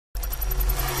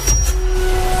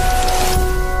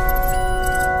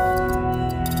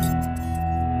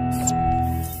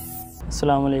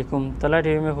अस्सलाम वालेकुम। तला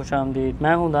टीवी में खुशामदीद।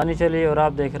 मैं हूं दानिश अली और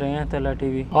आप देख रहे हैं तला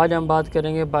टीवी। आज हम बात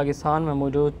करेंगे पाकिस्तान में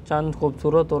मौजूद चंद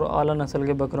खूबसूरत और आला नस्ल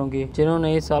के बकरों की,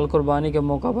 जिन्होंने इस साल कुर्बानी के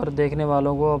मौका पर देखने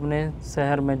वालों को अपने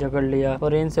शहर में जकड़ लिया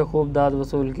और इनसे खूब दाद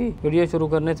वसूल की। वीडियो शुरू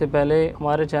करने से पहले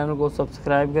हमारे चैनल को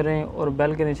सब्सक्राइब करें और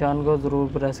बेल के निशान को जरूर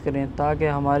प्रेस करें ताकि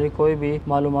हमारी कोई भी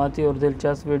मालूमाती और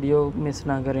दिलचस्प वीडियो मिस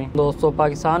ना करें। दोस्तों,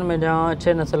 पाकिस्तान में जहाँ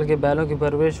अच्छे नस्ल के बैलों की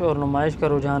परवरिश और नुमाइश का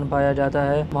रुझान पाया जाता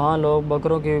है, वहाँ लोग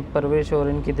बकरों की परवरिश और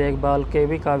इनकी देखभाल के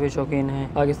भी काफ़ी शौकीन हैं।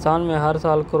 पाकिस्तान में हर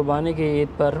साल कुर्बानी की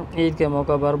ईद के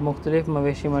मौका पर मुख्तलिफ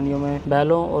मवेशी मंडियों में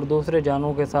बैलों और दूसरे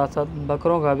जानवरों के साथ साथ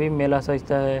बकरों का भी मेला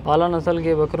सजता है। आला नस्ल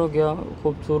के बकरों का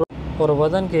खूबसूरत और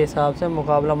वज़न के हिसाब से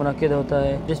मुकाबला मुनक्किद होता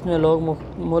है, जिसमें लोग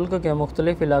मुल्क के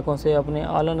मुख्तलिफ इलाकों से अपने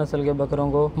आला नस्ल के बकरों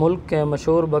को मुल्क के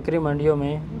मशहूर बकरी मंडियों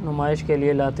में नुमाइश के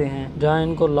लिए लाते हैं, जहां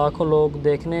इनको लाखों लोग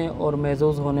देखने और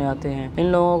महसूस होने आते हैं। इन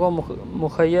लोगों को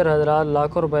मुखय्यर हजरात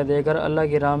लाखों रुपए देकर अल्लाह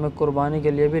की राह में कुर्बानी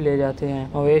के लिए भी ले जाते हैं।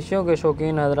 मवेशियों के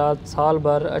शौकीन हजरात साल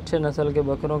भर अच्छे नस्ल के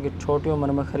बकरों की छोटी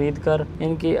उम्र में खरीद कर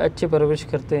इनकी अच्छी परवरिश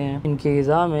करते हैं। इनकी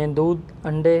ग़िज़ा में दूध,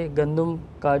 अंडे, गंदम,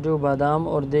 काजू, बादाम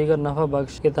और दीगर नफ़ा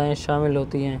बख्श ग़िज़ाएं शामिल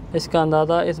होती हैं। इसका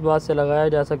अंदाज़ा इस बात से लगाया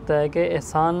जा सकता है कि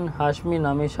एहसान हाशमी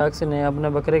नामी शख्स ने अपने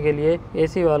बकरे के लिए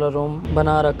एसी वाला रूम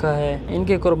बना रखा है।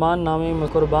 इनके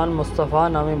कुर्बान मुस्तफ़ा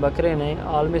नामी बकरे ने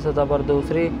आलमी सतह पर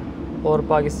दूसरी और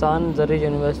पाकिस्तान ज़री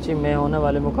यूनिवर्सिटी में होने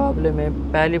वाले मुकाबले में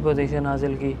पहली पोजीशन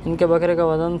हासिल की। इनके बकरे का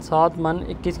वज़न 7 मन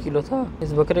 21 किलो था।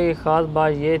 इस बकरे की ख़ास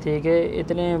बात यह थी कि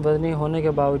इतने वज़नी होने के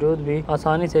बावजूद भी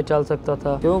आसानी से चल सकता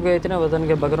था, क्योंकि इतने वज़न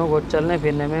के बकरों को चलने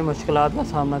फिरने में मुश्किलात का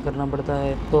सामना करना पड़ता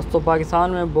है। दोस्तों,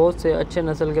 पाकिस्तान में बहुत से अच्छे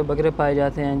नस्ल के बकरे पाए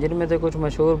जाते हैं, जिनमें से कुछ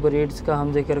मशहूर ब्रीड्स का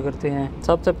हम जिक्र करते हैं।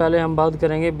 सबसे पहले हम बात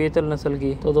करेंगे बीतल नस्ल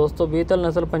की। तो दोस्तों, बीतल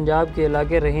नस्ल पंजाब के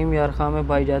इलाके रहीम यार खां में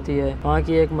पाई जाती है। वहाँ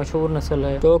की एक मशहूर नस्ल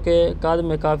है जो कि कद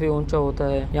में काफ़ी ऊंचा होता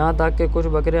है, यहाँ तक कि कुछ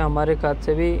बकरे हमारे कद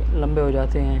से भी लंबे हो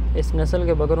जाते हैं। इस नस्ल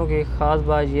के बकरों की ख़ास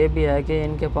बात यह भी है कि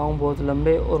इनके पाँव बहुत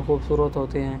लंबे और खूबसूरत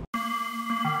होते हैं।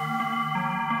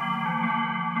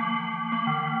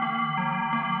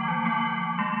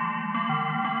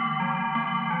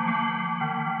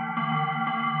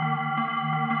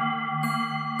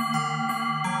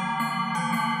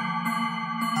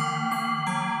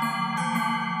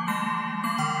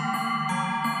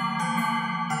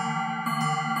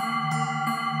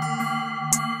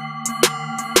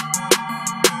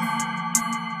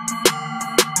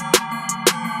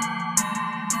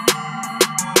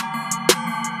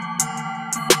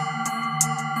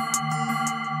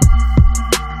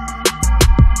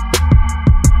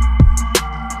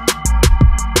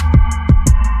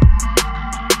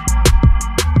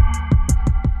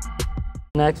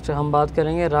 नेक्स्ट हम बात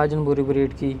करेंगे राजनपुरी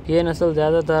ब्रीड की। ये नस्ल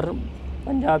ज़्यादातर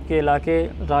पंजाब के इलाके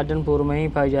राजनपुर में ही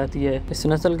पाई जाती है। इस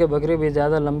नस्ल के बकरे भी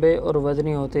ज़्यादा लंबे और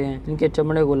वजनी होते हैं। इनके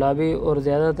चमड़े गुलाबी और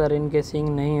ज़्यादातर इनके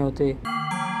सींग नहीं होते।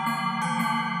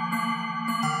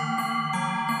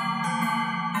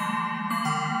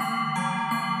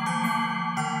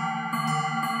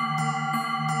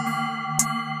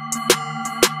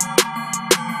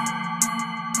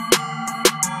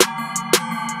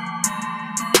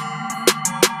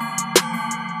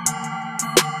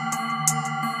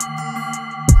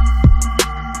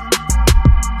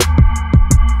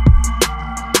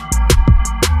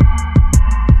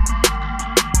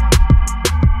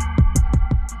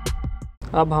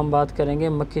 अब हम बात करेंगे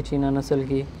मक्खी चीना नस्ल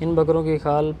की। इन बकरों की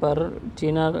खाल पर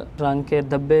चीना रंग के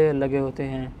धब्बे लगे होते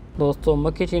हैं। दोस्तों,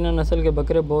 मक्खी चीना नस्ल के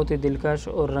बकरे बहुत ही दिलकश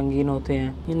और रंगीन होते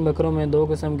हैं। इन बकरों में 2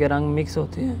 किस्म के रंग मिक्स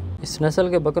होते हैं। इस नस्ल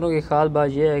के बकरों की खास बात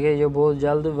यह है कि ये बहुत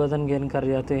जल्द वजन गेन कर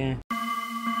जाते हैं।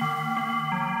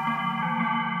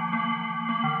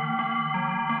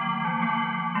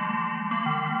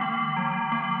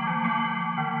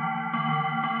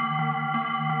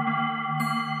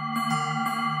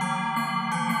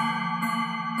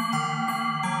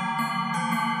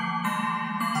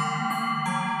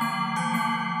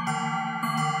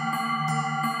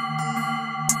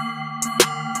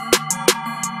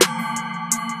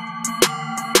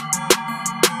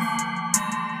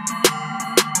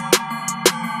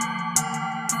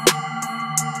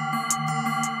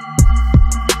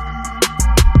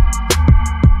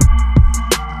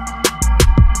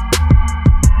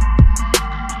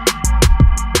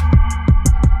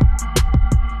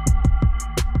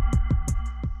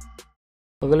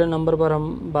 नंबर पर हम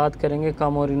बात करेंगे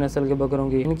कामोरी नस्ल के बकरों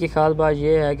की। इनकी खास बात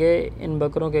यह है कि इन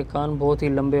बकरों के कान बहुत ही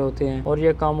लंबे होते हैं और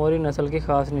ये कामोरी नस्ल की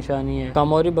खास निशानी है।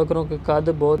 कामोरी बकरों की कद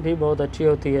बहुत अच्छी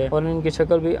होती है और इनकी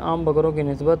शक्ल भी आम बकरों की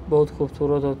निस्बत बहुत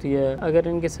खूबसूरत होती है। अगर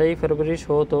इनकी सही परवरिश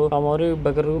हो तो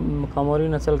कामोरी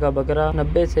नस्ल का बकरा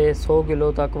 90 से 100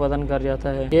 किलो तक वजन कर जाता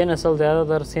है। ये नस्ल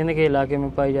ज्यादातर सिंध के इलाके में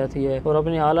पाई जाती है और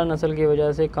अपनी आला नस्ल की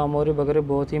वजह से कामोरी बकरे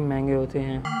बहुत ही महंगे होते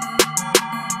हैं।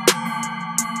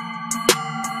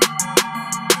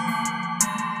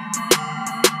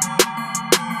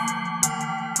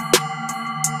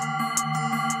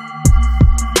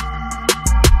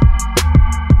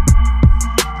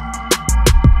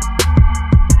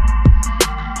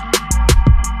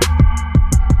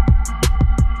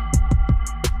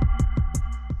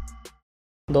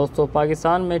 दोस्तों,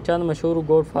 पाकिस्तान में चंद मशहूर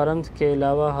गोट फार्म्स के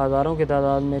अलावा हज़ारों की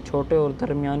तादाद में छोटे और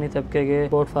दरमियानी तबके के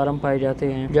गोट फार्म पाए जाते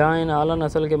हैं, जहां इन आला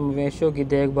नस्ल के मवेशियों की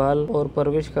देखभाल और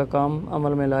परवरिश का काम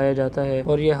अमल में लाया जाता है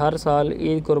और ये हर साल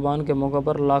ईद कुर्बान के मौके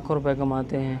पर लाखों रुपए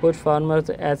कमाते हैं। कुछ फार्मर्स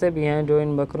ऐसे भी हैं जो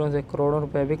इन बकरों से करोड़ों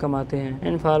रुपए भी कमाते हैं।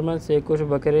 इन फार्मर्स से कुछ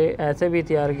बकरे ऐसे भी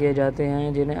तैयार किए जाते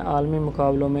हैं जिन्हें आलमी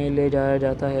मुकाबलों में ले जाया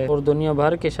जाता है और दुनिया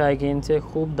भर के शायकीन से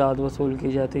खूब दाद वसूल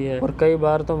की जाती है और कई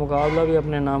बार तो मुकाबला भी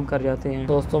अपने नाम कर जाते हैं।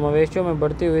 दोस्तों, मवेशियों में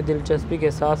बढ़ती हुई दिलचस्पी के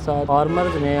साथ साथ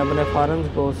फार्मर्स ने अपने फार्म्स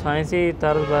को साइंसी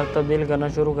तर्ज पर तब्दील करना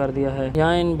शुरू कर दिया है।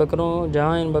 जहां इन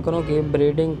बकरों की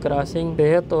ब्रीडिंग, क्रॉसिंग,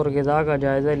 सेहत और ग़िज़ा का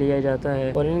जायजा लिया जाता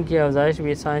है और इनकी अफजाइश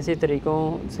भी साइंसी तरीकों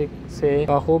से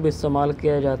खूब इस्तेमाल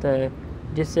किया जाता है,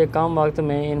 जिससे कम वक्त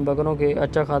में इन बकरों के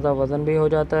अच्छा खासा वजन भी हो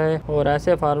जाता है और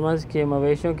ऐसे फार्मर्स के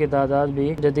मवेशियों की तादाद भी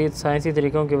जदीद साइंसी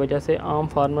तरीकों की वजह से आम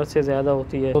फार्मर्स से ज़्यादा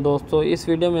होती है। तो दोस्तों, इस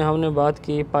वीडियो में हमने बात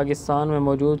की पाकिस्तान में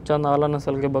मौजूद चंद आला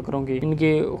नस्ल के बकरों की,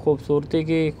 इनकी खूबसूरती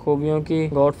की, खूबियों की,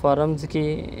 गोट फार्म्स की,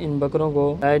 इन बकरों को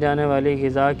लाए जाने वाली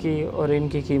ग़िज़ा की और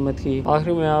इनकी कीमत की।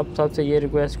 आखिर में आप सबसे ये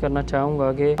रिक्वेस्ट करना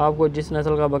चाहूँगा कि आपको जिस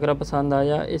नस्ल का बकरा पसंद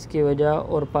आया, इसकी वजह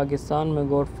और पाकिस्तान में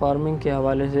गोट फार्मिंग के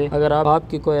हवाले से अगर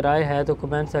आपकी कोई राय है तो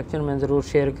कमेंट सेक्शन में ज़रूर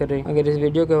शेयर करें। अगर इस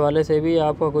वीडियो के हवाले से भी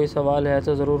आपका कोई सवाल है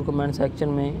तो ज़रूर कमेंट सेक्शन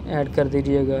में ऐड कर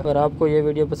दीजिएगा। अगर आपको ये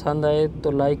वीडियो पसंद आए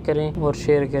तो लाइक करें और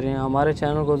शेयर करें। हमारे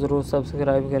चैनल को ज़रूर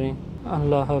सब्सक्राइब करें।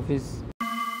 अल्लाह हाफिज़।